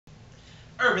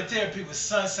Urban Therapy with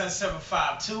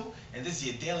Sun752, and this is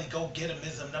your daily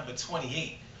Gogetemism number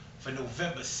 28 for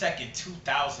November 2nd,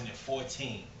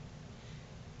 2014.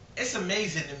 It's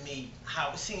amazing to me how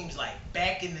it seems like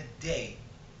back in the day,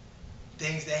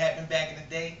 things that happened back in the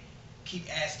day, keep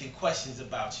asking questions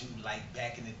about you like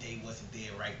back in the day wasn't there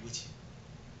right with you.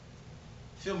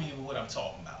 Feel me with what I'm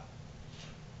talking about.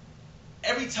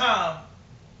 Every time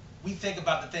we think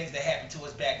about the things that happened to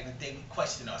us back in the day, we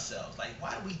question ourselves. Like,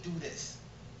 why do we do this?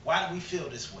 Why do we feel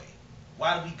this way?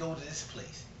 Why do we go to this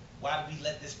place? Why do we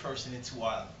let this person into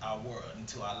our world,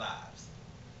 into our lives?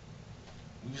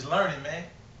 We was learning, man.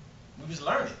 We was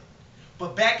learning.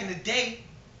 But back in the day,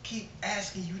 keep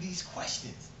asking you these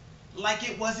questions like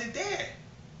it wasn't there.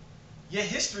 Your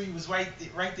history was right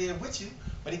there with you,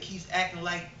 but it keeps acting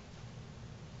like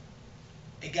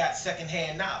it got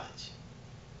secondhand knowledge.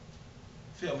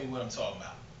 Feel me what I'm talking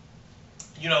about?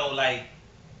 You know, like,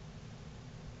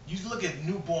 you look at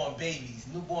newborn babies.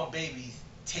 Newborn babies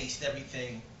taste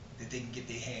everything that they can get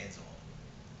their hands on.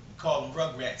 We call them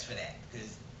rugrats for that,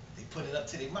 because they put it up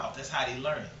to their mouth. That's how they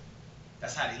learn it.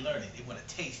 That's how they learn it. They want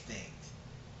to taste things.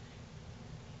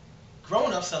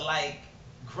 Grown-ups are like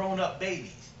grown-up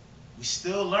babies. We're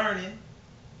still learning,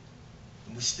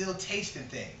 and we're still tasting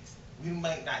things. We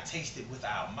might not taste it with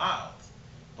our mouths,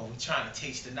 but we're trying to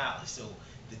taste the knowledge. So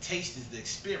the taste is the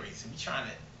experience, and we're trying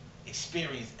to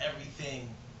experience everything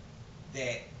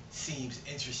that seems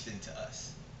interesting to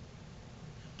us.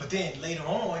 But then later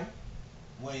on,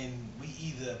 when we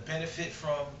either benefit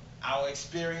from our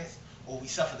experience or we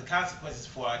suffer the consequences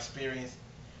for our experience,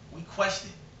 we question,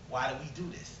 why did we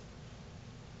do this?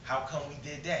 How come we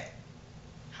did that?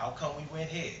 How come we went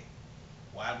here?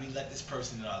 Why did we let this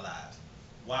person in our lives?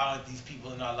 Why aren't these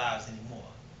people in our lives anymore?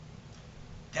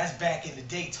 That's back in the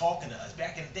day talking to us.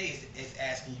 Back in the day, it's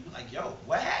asking you, like, yo,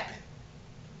 what happened?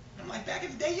 I'm like, back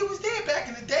in the day, you was there back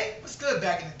in the day. What's good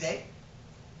back in the day?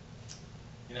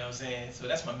 You know what I'm saying? So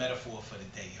that's my metaphor for the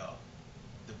day, y'all.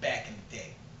 The back in the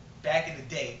day. Back in the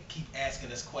day, keep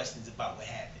asking us questions about what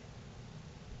happened.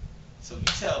 So you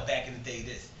tell back in the day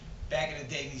this. Back in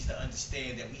the day needs to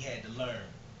understand that we had to learn.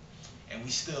 And we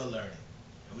still learning.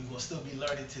 And we're going to still be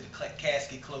learning till the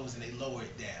casket closes and they lower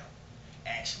it down.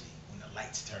 Actually, when the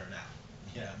lights turn out.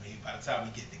 You know what I mean? By the time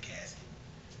we get the casket,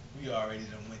 we already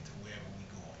done went to wherever we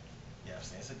going. You know what I'm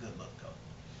saying? It's a good look, though.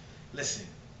 Listen.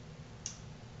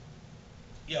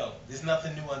 Yo, there's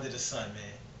nothing new under the sun,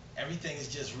 man. Everything is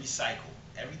just recycled.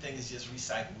 Everything is just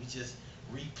recycled. We just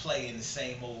replaying the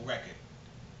same old record.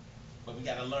 But we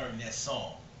got to learn that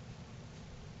song.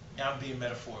 Now, I'm being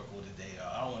metaphorical today,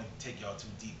 y'all. I don't want to take y'all too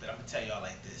deep, but I'm going to tell y'all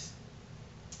like this.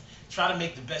 Try to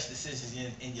make the best decisions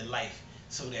in your life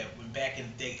so that when back in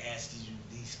the day asking you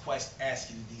these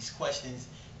questions,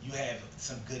 you have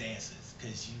some good answers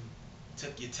because you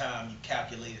took your time, you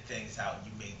calculated things out, and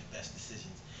you made the best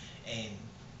decisions. And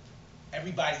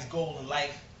everybody's goal in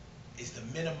life is to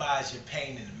minimize your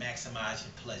pain and to maximize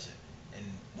your pleasure. And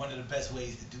one of the best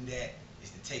ways to do that is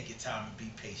to take your time and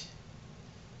be patient.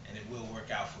 And it will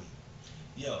work out for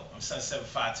you. Yo, I'm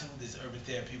Sun752. This is Urban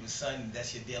Therapy with Sun, and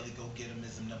that's your daily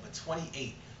Go-Getemism number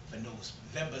 28 for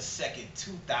November 2nd,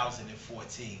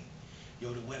 2014.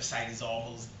 Yo, the website is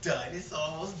almost done. It's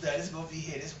almost done. It's going to be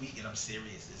here this week, and I'm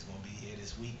serious. It's going to be here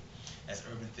this week. That's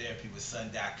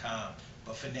urbantherapywithsun.com.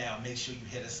 But for now, make sure you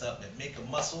hit us up at Make a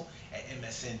Muscle at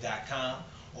msn.com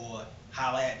or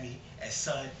holler at me at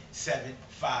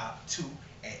Sun752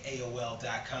 at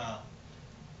AOL.com.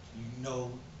 You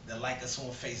know to like us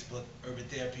on Facebook, Urban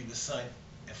Therapy with Sun,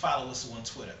 and follow us on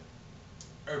Twitter,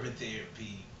 Urban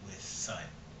Therapy with Sun.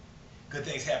 Good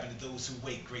things happen to those who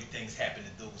wait. Great things happen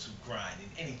to those who grind. And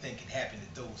anything can happen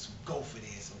to those who go for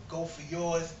theirs. So go for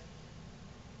yours.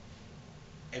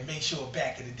 And make sure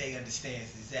back in the day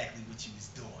understands exactly what you was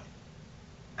doing.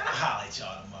 And I'll holler at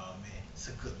y'all tomorrow, man. It's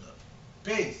a good look.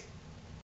 Peace.